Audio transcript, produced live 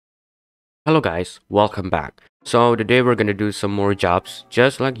Hello guys, welcome back. So today we're gonna do some more jobs,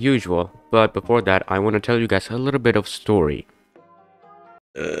 just like usual. But before that, I want to tell you guys a little bit of story.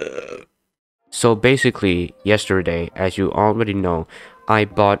 So basically, yesterday, as you already know, I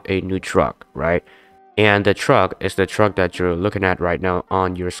bought a new truck, right? And the truck is the truck that you're looking at right now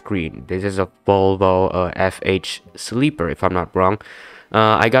on your screen. This is a Volvo FH Sleeper, if I'm not wrong.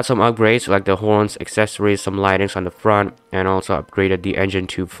 I got some upgrades like the horns, accessories, some lightings on the front, and also upgraded the engine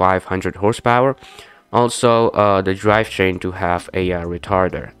to 500 horsepower. Also, the drivetrain to have a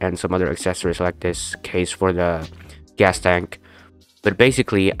retarder and some other accessories like this case for the gas tank. But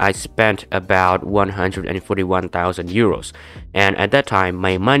basically, I spent about 141,000 euros, and at that time,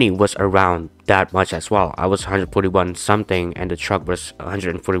 my money was around that much as well. I was 141 something, and the truck was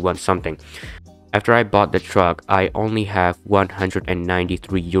 141 something. After I bought the truck, I only have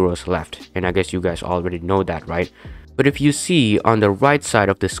 193 euros left, and I guess you guys already know that, right? But if you see on the right side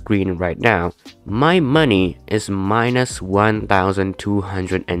of the screen right now, my money is minus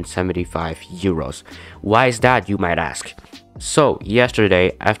 1,275 euros. Why is that, you might ask? So,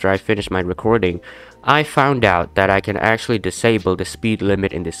 yesterday, after I finished my recording, I found out that I can actually disable the speed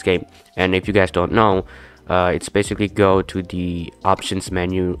limit in this game. And if you guys don't know, it's basically go to the options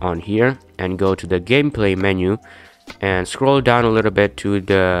menu on here and go to the gameplay menu and scroll down a little bit to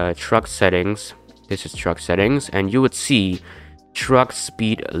the truck settings. This is truck settings, and you would see truck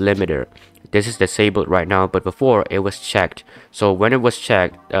speed limiter. This is disabled right now, but before it was checked. So when it was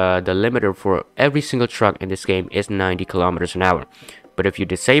checked, the limiter for every single truck in this game is 90 kilometers an hour. But if you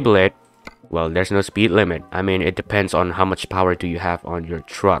disable it, well, there's no speed limit. I mean, it depends on how much power do you have on your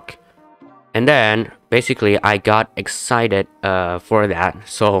truck. And then basically I got excited for that,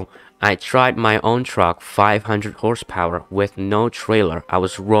 so I tried my own truck, 500 horsepower with no trailer. I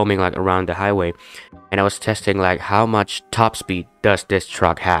was roaming like around the highway, and I was testing like how much top speed does this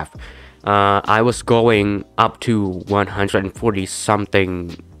truck have. I was going up to 140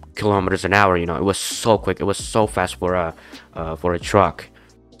 something kilometers an hour. You know, it was so quick. It was so fast for a truck.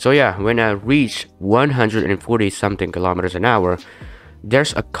 So yeah, when I reached 140 something kilometers an hour,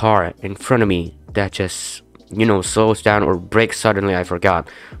 there's a car in front of me that just, slows down or brakes suddenly. I forgot,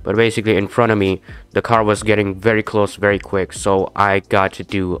 but basically in front of me, the car was getting very close very quick, so I got to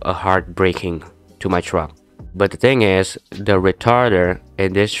do a hard braking to my truck. But the thing is, the retarder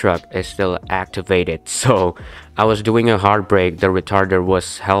in this truck is still activated, so I was doing a hard brake. The retarder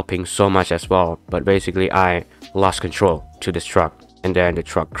was helping so much as well, but basically I lost control to this truck, and then the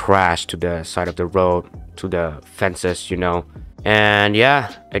truck crashed to the side of the road, to the fences. And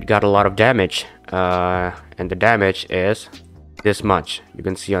yeah, it got a lot of damage, and the damage is this much. You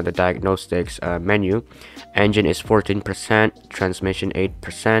can see on the diagnostics menu. Engine is 14%, transmission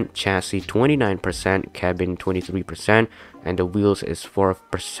 8%, chassis 29%, cabin 23%, and the wheels is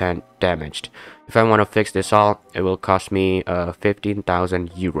 4% damaged. If I want to fix this all, it will cost me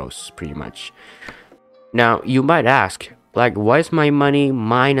 15,000 euros pretty much. Now you might ask, like, why is my money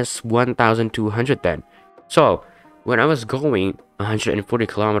minus 1,200 then? So when I was going 140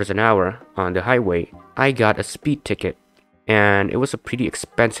 kilometers an hour on the highway, I got a speed ticket, and it was a pretty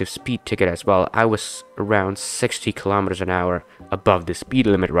expensive speed ticket as well. I was around 60 kilometers an hour above the speed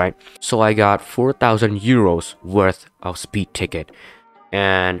limit, right? So I got 4,000 euros worth of speed ticket,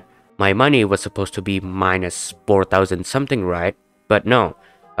 and my money was supposed to be minus 4,000 something, right? But no.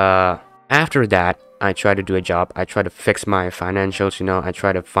 After that, I tried to do a job. I tried to fix my financials. I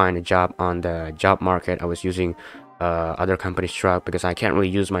tried to find a job on the job market. I was using other company's truck because I can't really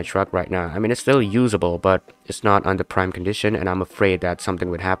use my truck right now. I mean, it's still usable, but it's not under prime condition, and I'm afraid that something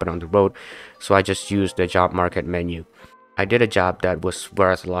would happen on the road. So I just used the job market menu. I did a job that was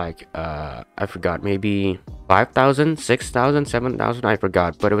worth like I forgot, maybe 5,000, 6,000, 7,000, I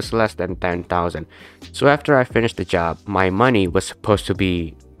forgot, but it was less than 10,000. So after I finished the job, my money was supposed to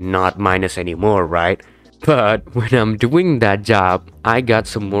be not minus anymore, right? But when I'm doing that job, I got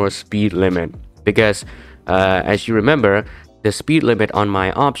some more speed limit because as you remember, the speed limit on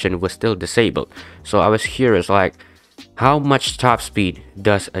my option was still disabled. So I was curious, like, how much top speed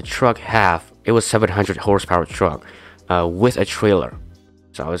does a truck have? It was 700 horsepower truck with a trailer.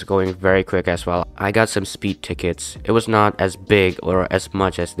 So I was going very quick as well. I got some speed tickets. It was not as big or as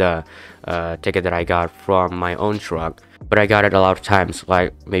much as the ticket that I got from my own truck, but I got it a lot of times,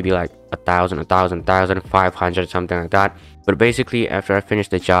 like maybe like 1,500, something like that. But basically, after I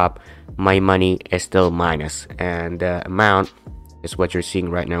finished the job, my money is still minus, and the amount is what you're seeing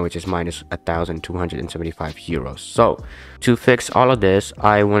right now, which is minus 1,275 euros. So to fix all of this,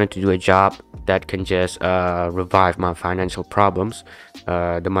 I wanted to do a job that can just revive my financial problems,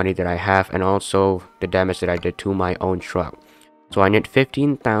 the money that I have, and also the damage that I did to my own truck. So I need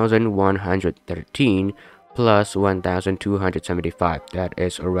 15,113 plus 1,275. That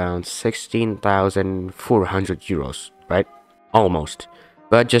is around 16,400 euros, right? Almost.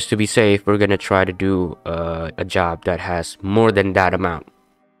 But just to be safe, we're gonna try to do a job that has more than that amount.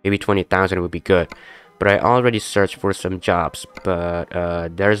 Maybe 20,000 would be good. But I already searched for some jobs, but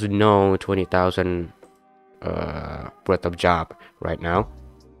there's no 20,000 worth of job right now.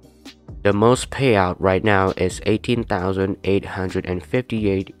 The most payout right now is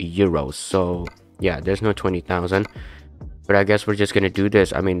 18,858 euros. So yeah, there's no 20,000. But I guess we're just gonna do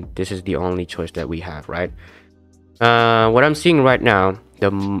this. I mean, this is the only choice that we have, right? What I'm seeing right now,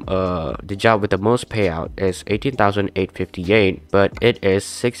 the job with the most payout is 18,858, but it is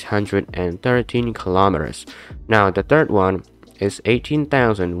 613 kilometers. Now the third one is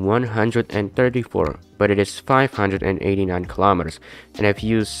 18,134, but it is 589 kilometers. And if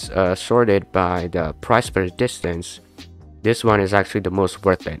you sort it by the price per distance, this one is actually the most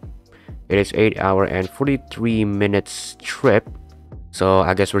worth it. It is 8 hour and 43 minutes trip. So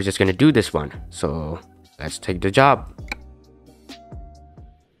I guess we're just gonna do this one. So let's take the job.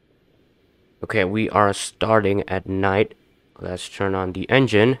 Okay, we are starting at night. Let's turn on the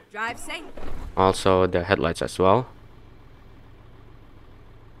engine. Drive safe. Also the headlights as well.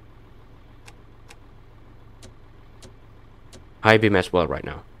 High beam as well right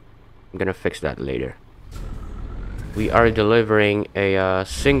now. I'm gonna fix that later. We are delivering a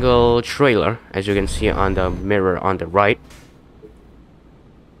single trailer, as you can see on the mirror on the right.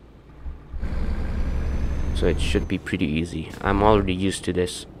 So it should be pretty easy. I'm already used to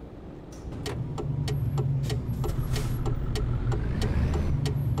this.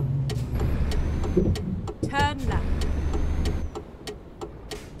 Turn left.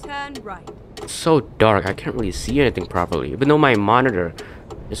 Turn right. It's so dark, I can't really see anything properly, even though my monitor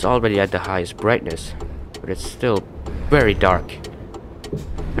is already at the highest brightness, but it's still very dark.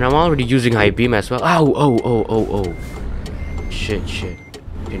 And I'm already using high beam as well. Oh. Shit.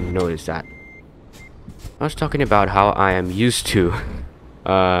 Didn't notice that. I was talking about how I am used to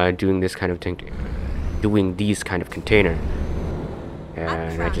doing this kind of thing, doing these kind of container,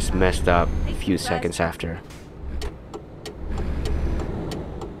 and I just messed up a few seconds after.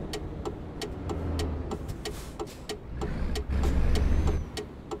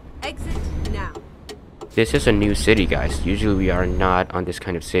 Exit now. This is a new city, guys. Usually we are not on this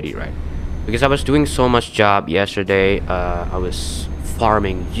kind of city, right? Because I was doing so much job yesterday. I was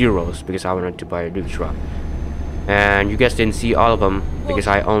farming euros because I wanted to buy a new truck, and you guys didn't see all of them because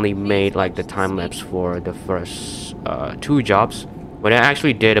I only made like the time lapse for the first 2 jobs, when I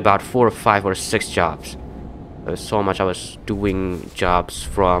actually did about 4 or 5 or 6 jobs. So much. I was doing jobs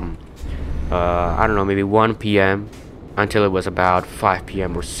from I don't know, maybe 1 p.m. until it was about 5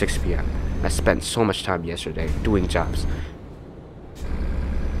 p.m. or 6 p.m. I spent so much time yesterday doing jobs.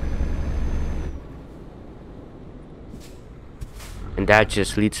 And that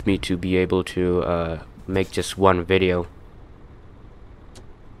just leads me to be able to make just one video.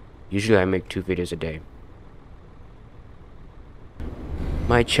 Usually I make 2 videos a day.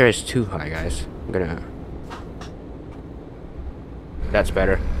 My chair is too high, guys. I'm gonna... That's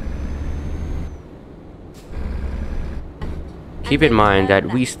better. Keep in mind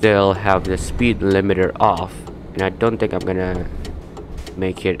that we still have the speed limiter off, and I don't think I'm gonna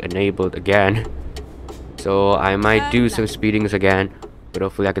make it enabled again. So I might do some speedings again, but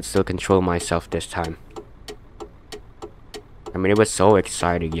hopefully I can still control myself this time. I mean, it was so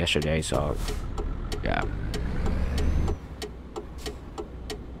exciting yesterday, so yeah.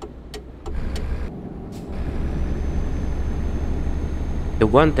 The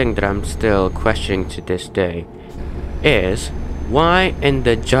one thing that I'm still questioning to this day is why in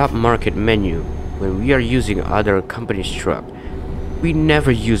the job market menu, when we are using other companies' truck, we never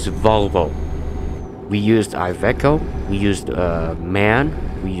use Volvo. We used Iveco, we used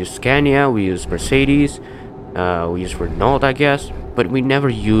MAN, we used Scania, we used Mercedes, we used Renault, I guess, but we never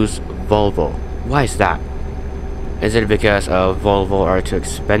use Volvo. Why is that? Is it because Volvo are too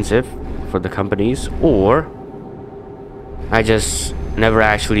expensive for the companies, or I just never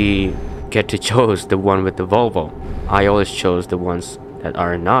actually get to choose the one with the Volvo? I always chose the ones that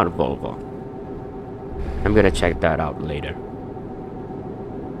are not Volvo. I'm gonna check that out later.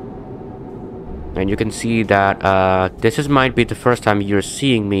 And you can see that might be the first time you're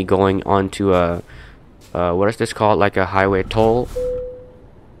seeing me going onto a what is this called, like a highway toll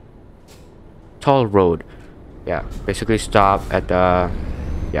road. Yeah, basically stop at the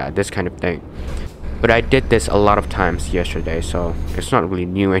this kind of thing. But I did this a lot of times yesterday, so it's not really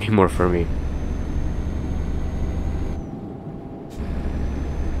new anymore for me.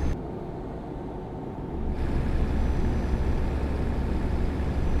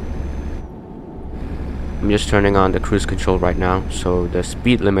 I'm just turning on the cruise control right now, so the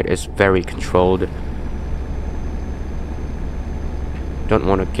speed limit is very controlled. Don't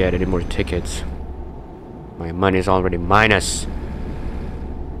want to get any more tickets. My money is already minus.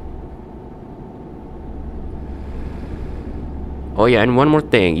 Oh yeah, and one more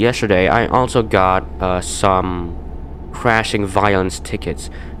thing. Yesterday, I also got some crashing violence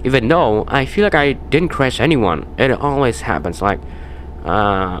tickets. Even though I feel like I didn't crash anyone. It always happens, like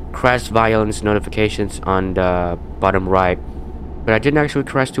crash violence notifications on the bottom right. But I didn't actually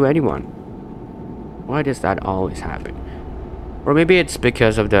crash to anyone. Why does that always happen? Or maybe it's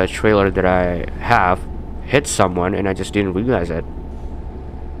because of the trailer that I have hit someone and I just didn't realize it.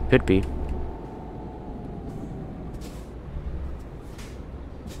 Could be.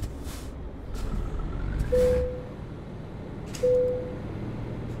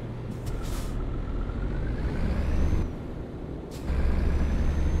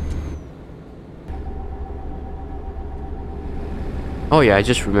 Oh yeah, I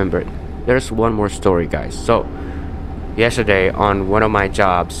just remembered. There's one more story, guys. So, yesterday on one of my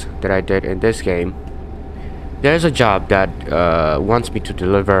jobs that I did in this game, there's a job that wants me to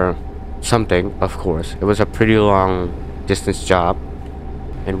deliver something, of course. It was a pretty long distance job.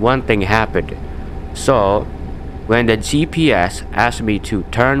 And one thing happened. So, when the GPS asked me to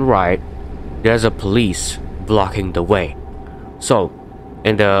turn right, there's a police blocking the way. So,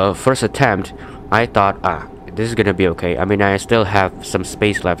 in the first attempt, I thought, this is gonna be okay. I mean, I still have some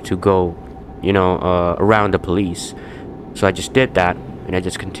space left to go, you know, around the police. So I just did that, and I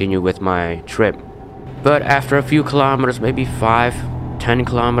just continued with my trip. But after a few kilometers, maybe 5-10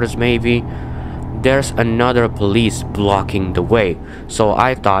 kilometers maybe, there's another police blocking the way. So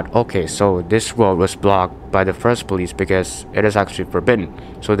I thought, okay, so this road was blocked by the first police because it is actually forbidden.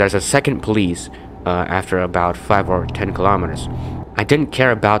 So there's a second police after about 5 or 10 kilometers. I didn't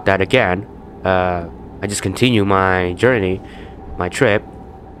care about that again. I just continued my journey, my trip.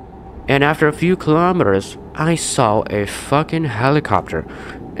 And after a few kilometers, I saw a fucking helicopter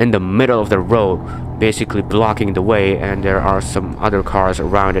in the middle of the road, basically blocking the way, and there are some other cars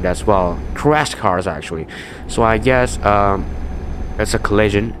around it as well. Crashed cars, actually. So I guess it's a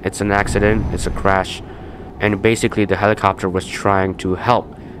collision, it's an accident, it's a crash. And basically the helicopter was trying to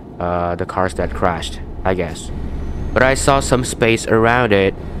help the cars that crashed, I guess. But I saw some space around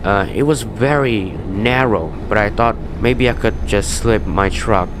it. It was very narrow, but I thought maybe I could just slip my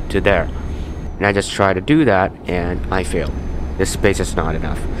truck to there. And I just tried to do that, and I failed. This space is not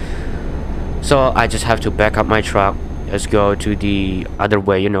enough. So I just have to back up my truck. Let's go to the other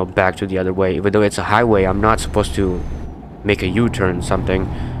way, you know, back to the other way. Even though it's a highway, I'm not supposed to make a U-turn something.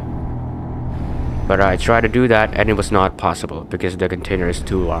 But I tried to do that, and it was not possible because the container is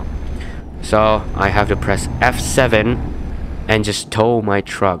too long. So I have to press F7 and just tow my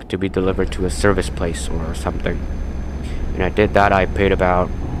truck to be delivered to a service place or something. And I did that. I paid about,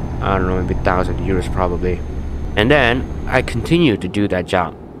 I don't know, maybe 1,000 euros probably. And then I continued to do that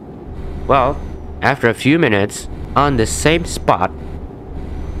job. Well, after a few minutes, on the same spot,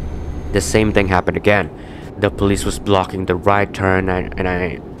 the same thing happened again. The police was blocking the right turn, and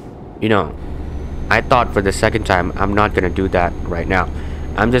I, you know, I thought for the second time, I'm not gonna do that right now.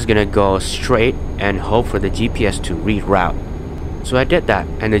 I'm just gonna go straight and hope for the GPS to reroute. So I did that,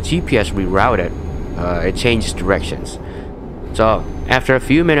 and the GPS rerouted. It changed directions. So after a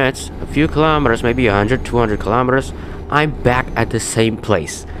few minutes, a few kilometers, maybe 100, 200 kilometers, I'm back at the same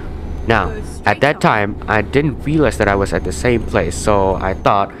place. Now, at that time, I didn't realize that I was at the same place, so I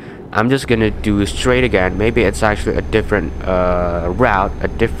thought I'm just gonna do straight again. Maybe it's actually a different route, a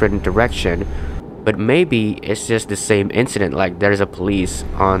different direction. But maybe it's just the same incident, like there's a police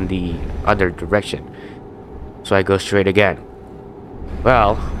on the other direction. So I go straight again.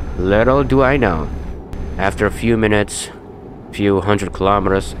 Well, little do I know, after a few minutes, few hundred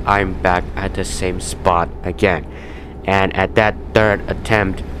kilometers, I'm back at the same spot again. And at that third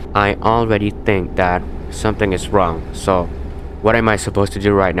attempt, I already think that something is wrong. So what am I supposed to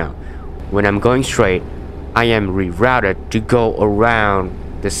do right now? When I'm going straight, I am rerouted to go around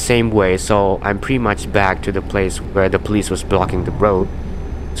the same way, so I'm pretty much back to the place where the police was blocking the road.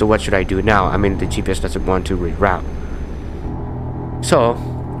 So what should I do now? I mean, the GPS doesn't want to reroute. So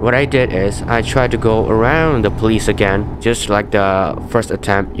what I did is I tried to go around the police again, just like the first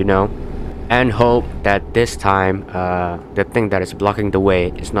attempt, you know, and hope that this time the thing that is blocking the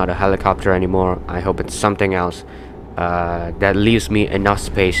way is not a helicopter anymore. I hope it's something else that leaves me enough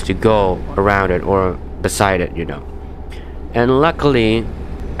space to go around it or beside it, you know. And luckily,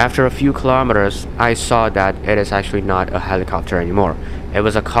 after a few kilometers, I saw that it is actually not a helicopter anymore. It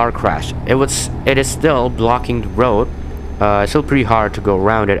was a car crash. It is still blocking the road. It's still pretty hard to go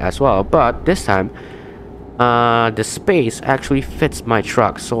around it as well, but this time the space actually fits my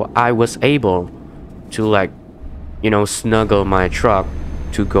truck, so I was able to, like, you know, snuggle my truck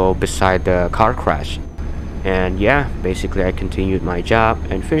to go beside the car crash. And yeah, basically I continued my job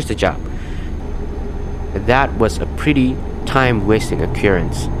and finished the job. That was a pretty time wasting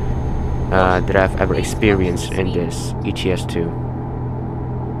occurrence that I've ever experienced in this ETS2.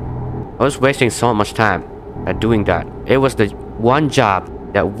 I was wasting so much time at doing that. It was the one job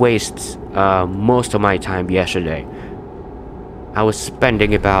that wastes most of my time yesterday. I was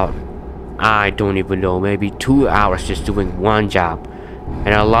spending about, I don't even know, maybe 2 hours just doing one job.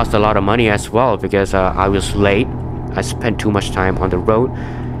 And I lost a lot of money as well because I was late. I spent too much time on the road.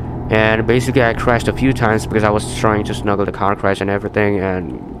 And basically I crashed a few times because I was trying to snuggle the car crash and everything.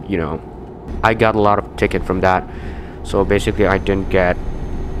 And, you know, I got a lot of ticket from that. So basically I didn't get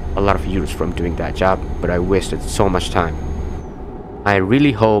a lot of use from doing that job, but I wasted so much time. I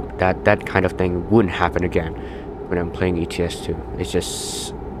really hope that that kind of thing wouldn't happen again when I'm playing ETS2. It's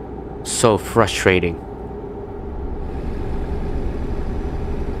just so frustrating.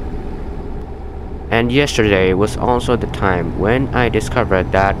 And yesterday was also the time when I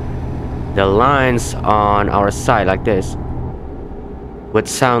discovered that the lines on our side like this would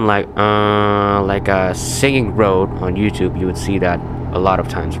sound like a singing road on YouTube. You would see that a lot of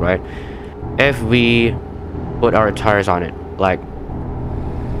times, right? If we put our tires on it, like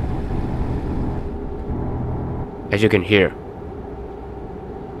as you can hear.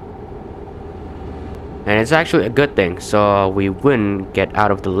 And it's actually a good thing, so we wouldn't get out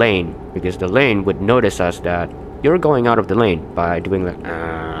of the lane, because the lane would notice us that you're going out of the lane by doing like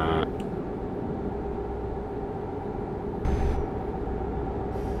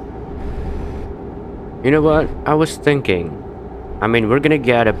You know what? I was thinking, I mean, we're gonna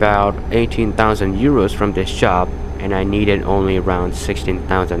get about 18,000 euros from this job, and I needed only around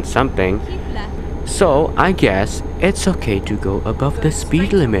 16,000 something. Keep left. So I guess it's okay to go above the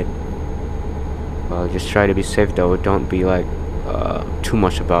speed limit. Well, just try to be safe though. Don't be like too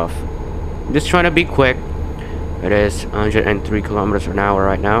much above. Just trying to be quick. It is 103 kilometers an hour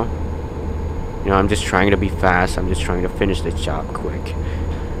right now. You know, I'm just trying to be fast. I'm just trying to finish the job quick.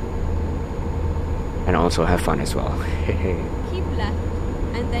 And also have fun as well. Keep left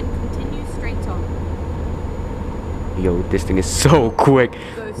and then continue straight on. Yo, this thing is so quick.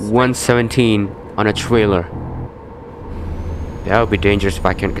 Go straight 117 on a trailer. That would be dangerous if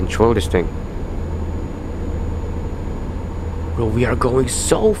I can't control this thing. Bro, we are going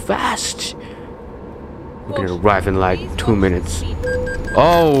so fast. We're gonna arrive in like 2 minutes.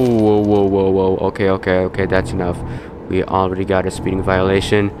 Oh, whoa, whoa, whoa, whoa. Okay, that's enough. We already got a speeding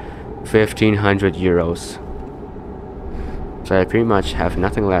violation. 1,500 euros. So I pretty much have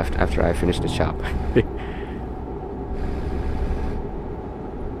nothing left after I finish the job.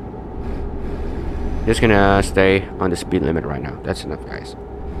 Just gonna stay on the speed limit right now. That's enough, guys.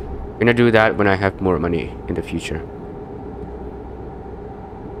 Gonna do that when I have more money in the future.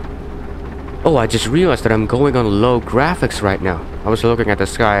 Oh, I just realized that I'm going on low graphics right now. I was looking at the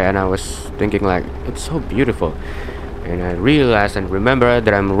sky and I was thinking like, it's so beautiful. And I realized and remember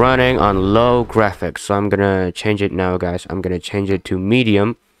that I'm running on low graphics. So I'm gonna change it now, guys. I'm gonna change it to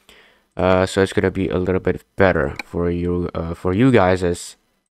medium. So it's gonna be a little bit better for you guys'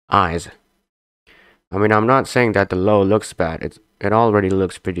 eyes. I mean, I'm not saying that the low looks bad. It already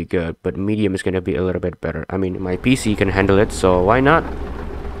looks pretty good, but medium is gonna be a little bit better. I mean, my PC can handle it, so why not?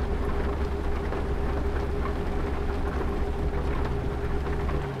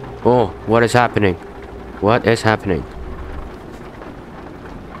 Oh, what is happening? What is happening?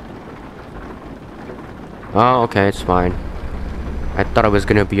 Oh, okay, it's fine. I thought it was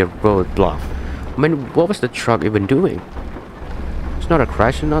gonna be a roadblock. I mean, what was the truck even doing? It's not a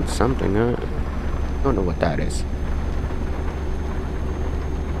crash, it's not something. I don't know what that is.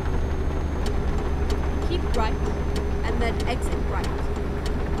 Keep right and then exit right.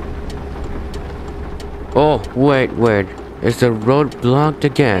 Oh, wait. Is the road blocked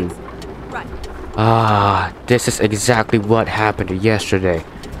again? Right. Ah, this is exactly what happened yesterday.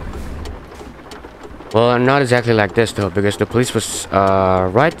 Well, not exactly like this though, because the police was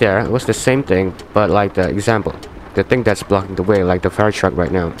right there. It was the same thing, but like the example, the thing that's blocking the way, like the fire truck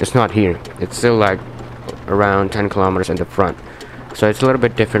right now, it's not here. It's still like around 10 kilometers in the front. So it's a little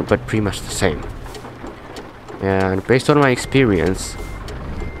bit different, but pretty much the same. And based on my experience,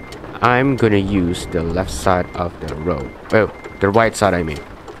 I'm gonna use the left side of the road. Oh, the right side, I mean.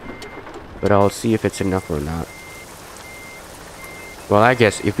 But I'll see if it's enough or not. Well, I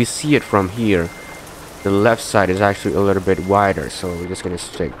guess if we see it from here, the left side is actually a little bit wider, so we're just gonna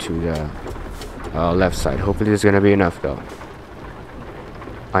stick to the left side. Hopefully this is gonna be enough though.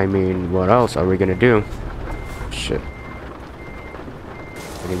 I mean, what else are we gonna do? shit.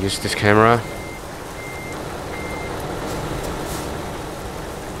 I'm gonna use this camera.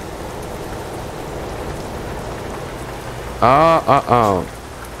 Oh.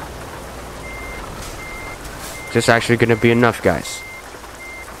 This is actually gonna be enough, guys.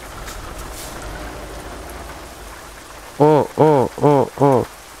 Oh.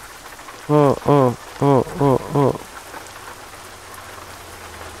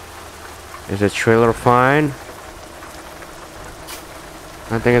 Is the trailer fine?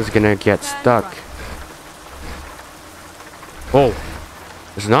 I think it's gonna get stuck. Oh,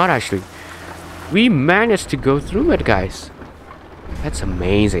 it's not actually. We managed to go through it, guys. That's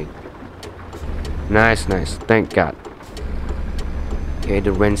amazing. Nice. Thank God. Okay,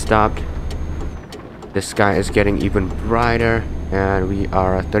 the rain stopped. The sky is getting even brighter. And we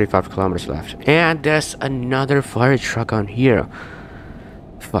are 35 kilometers left. And there's another fire truck on here.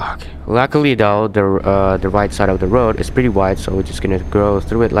 Fuck. Luckily though, the right side of the road is pretty wide, so we're just gonna go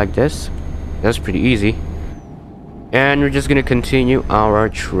through it like this. That's pretty easy. And we're just gonna continue our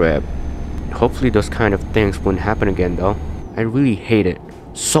trip. Hopefully those kind of things won't happen again though. I really hate it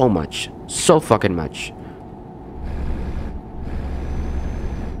so much. So fucking much.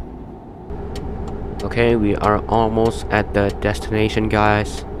 Okay, we are almost at the destination,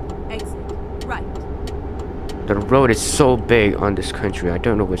 guys. Exit right. The road is so big on this country. I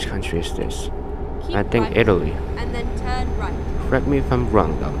don't know which country is this. Keep I think right, Italy. and then turn right. Correct me if I'm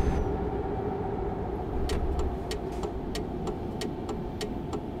wrong though.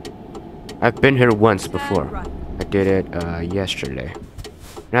 I've been here once before. Right. I did it yesterday.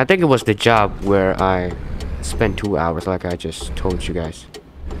 And I think it was the job where I spent 2 hours like I just told you guys.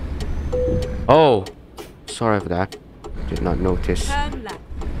 Oh, sorry for that. Did not notice. Turn left.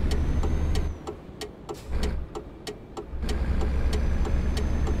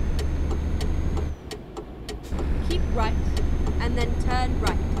 Keep right, and then turn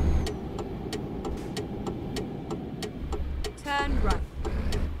right. Turn right.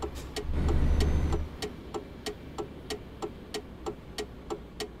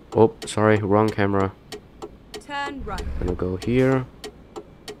 Oh, sorry, wrong camera. Turn right. Gonna go here.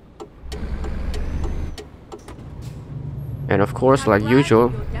 And of course, like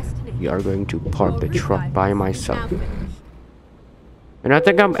usual, we are going to park the truck by myself. And I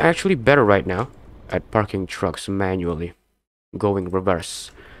think I'm actually better right now at parking trucks manually, going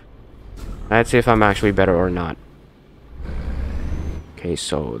reverse. Let's see if I'm actually better or not. Okay,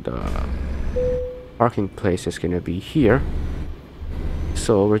 so the parking place is gonna be here.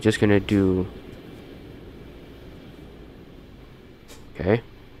 So we're just gonna do... Okay.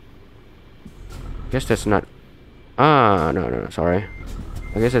 Guess that's not... no, sorry.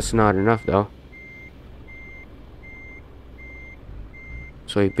 I guess it's not enough though.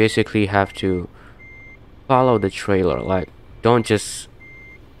 So you basically have to follow the trailer, like don't just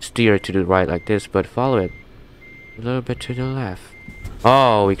steer to the right like this, but follow it a little bit to the left.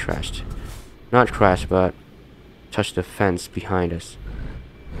 Oh, we crashed. Not crashed, but touched the fence behind us.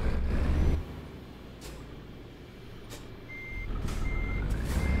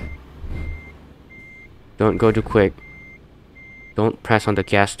 Don't go too quick. Don't press on the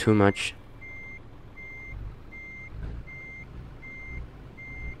gas too much.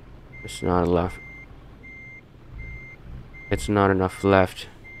 It's not enough. It's not enough left.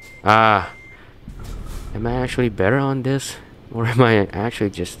 Ah. Am I actually better on this? Or am I actually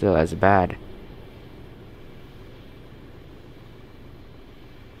just still as bad?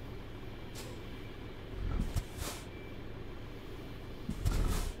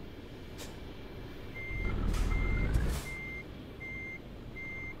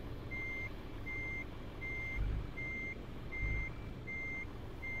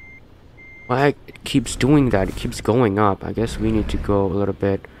 Why it keeps doing that? It keeps going up. I guess we need to go a little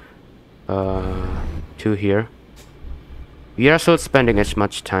bit to here. We are still spending as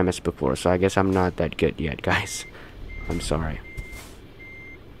much time as before, so I guess I'm not that good yet, guys. I'm sorry.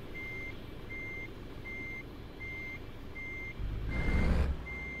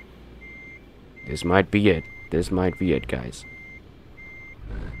 This might be it. This might be it, guys.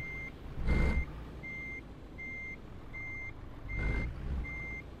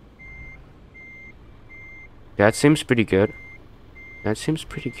 That seems pretty good. That seems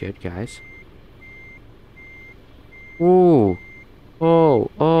pretty good, guys. Ooh. Oh.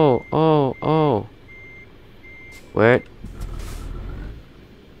 Wait.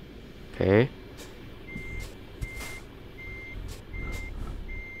 Okay.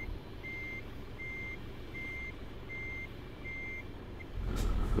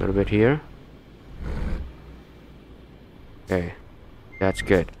 A little bit here. Okay. That's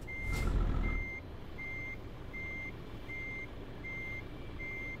good.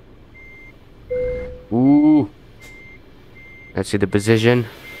 Let's see the position.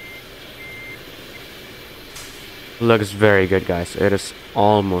 Looks very good, guys. It is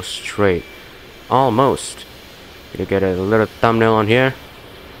almost straight. Almost. Gonna get a little thumbnail on here.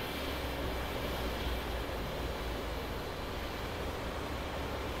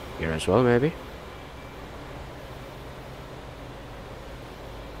 Here as well, maybe.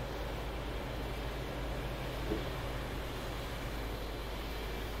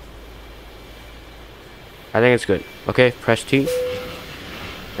 I think it's good. Okay, press T.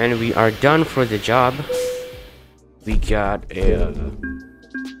 And we are done for the job. We got a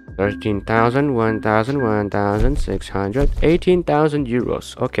 13,000, 1,000, 1,600, 18,000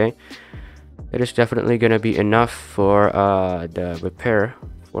 euros. Okay. It is definitely gonna be enough for the repair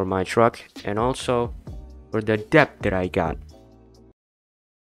for my truck and also for the debt that I got.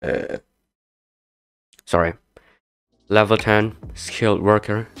 Sorry. Level 10 skilled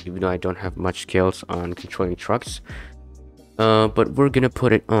worker, even though I don't have much skills on controlling trucks. But we're gonna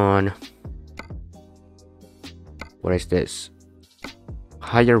put it on. What is this?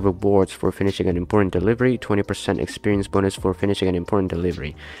 Higher rewards for finishing an important delivery, 20% experience bonus for finishing an important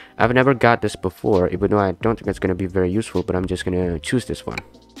delivery. I've never got this before, even though I don't think it's gonna be very useful, but I'm just gonna choose this one.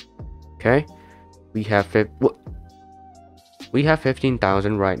 Okay, we have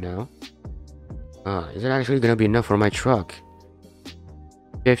 15,000 right now. Is it actually gonna be enough for my truck?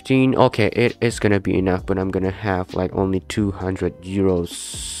 15. Okay, it is gonna be enough, but I'm gonna have like only 200 euros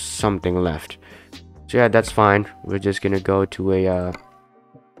something left. So yeah, that's fine. We're just gonna go to a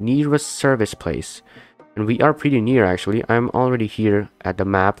nearest service place, and we are pretty near actually. I'm already here at the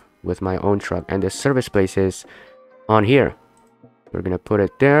map with my own truck, and the service place is on here. We're gonna put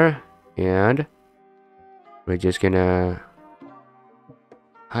it there, and we're just gonna.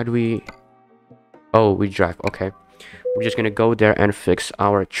 How do we? Oh, we drive. Okay, we're just gonna go there and fix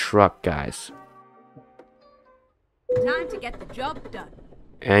our truck, guys. Time to get the job done.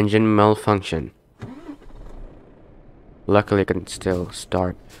 Engine malfunction. Luckily, I can still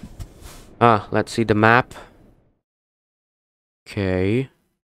start. Let's see the map. Okay.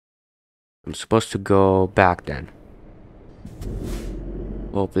 I'm supposed to go back then.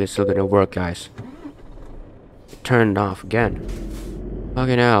 Hopefully it's still gonna work, guys. It turned off again.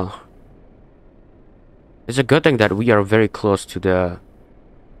 Fucking hell. It's a good thing that we are very close to the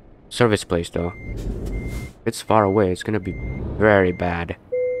service place, though. If it's far away, it's gonna be very bad.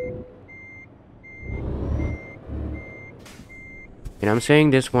 And I'm saying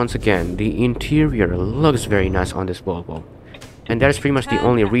this once again, the interior looks very nice on this Volvo. And that's pretty much the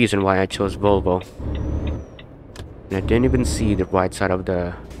only reason why I chose Volvo. And I didn't even see the right side of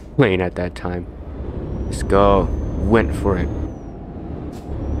the lane at that time. Let's go. Went for it.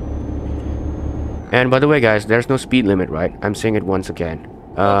 And by the way, guys, there's no speed limit, right? I'm saying it once again.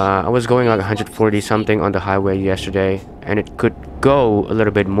 I was going like 140 something on the highway yesterday, and it could go a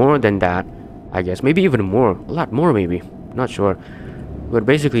little bit more than that, I guess. Maybe even more. A lot more, maybe. Not sure. But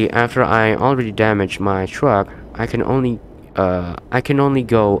basically, after I already damaged my truck, I can only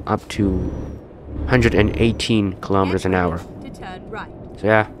go up to 118 kilometers an hour. To turn right. So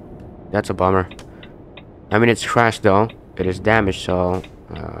yeah, that's a bummer. I mean, it's crashed though. It is damaged, so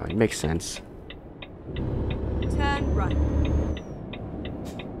it makes sense. Turn right.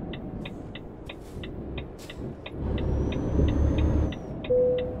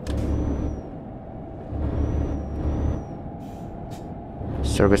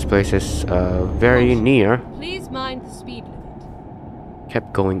 Service place is very near. Please mind the speed limit.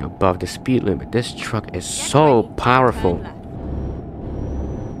 Kept going above the speed limit. This truck is so powerful.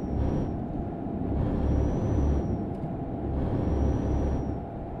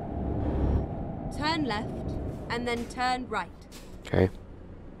 Turn left and then turn right. Okay.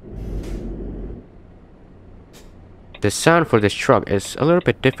 The sound for this truck is a little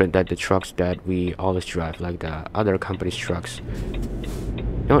bit different than the trucks that we always drive, like the other company's trucks.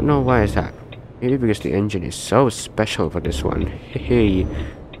 Don't know why is that. Maybe because the engine is so special for this one. Hey.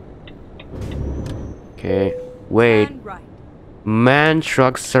 Okay. Wait. Turn right. Man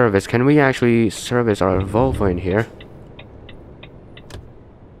truck service. Can we actually service our Volvo in here?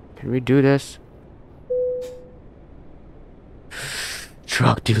 Can we do this?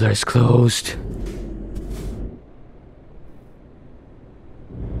 Truck dealer is closed.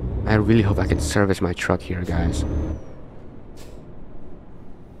 I really hope I can service my truck here, guys.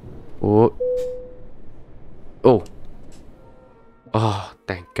 Oh. Oh. Oh,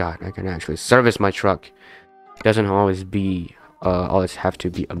 thank God. I can actually service my truck. It doesn't always have to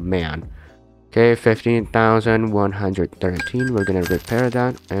be a man. Okay, 15,113. We're gonna repair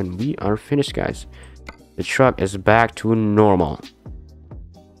that, and we are finished, guys. The truck is back to normal.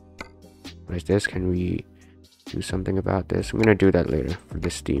 What is this? Can we do something about this. I'm gonna do that later for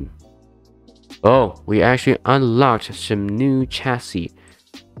this Steam. Oh, we actually unlocked some new chassis.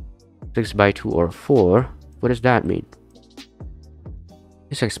 6x2 or 4. What does that mean?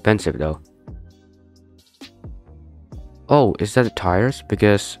 It's expensive though. Oh, is that the tires?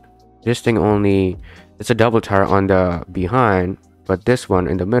 Because this thing only, it's a double tire on the behind, but this one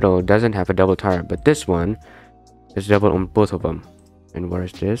in the middle doesn't have a double tire, but this one is double on both of them. And where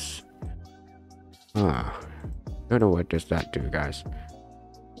is this? I don't know what does that do, guys.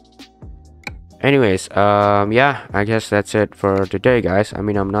 Anyways, yeah, I guess that's it for today, guys. I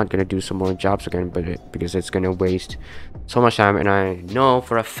mean, I'm not gonna do some more jobs again, because it's gonna waste so much time, and I know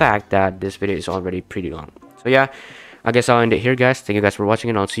for a fact that this video is already pretty long. So yeah, I guess I'll end it here, guys. Thank you guys for watching,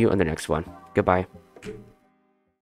 and I'll see you on the next one. Goodbye.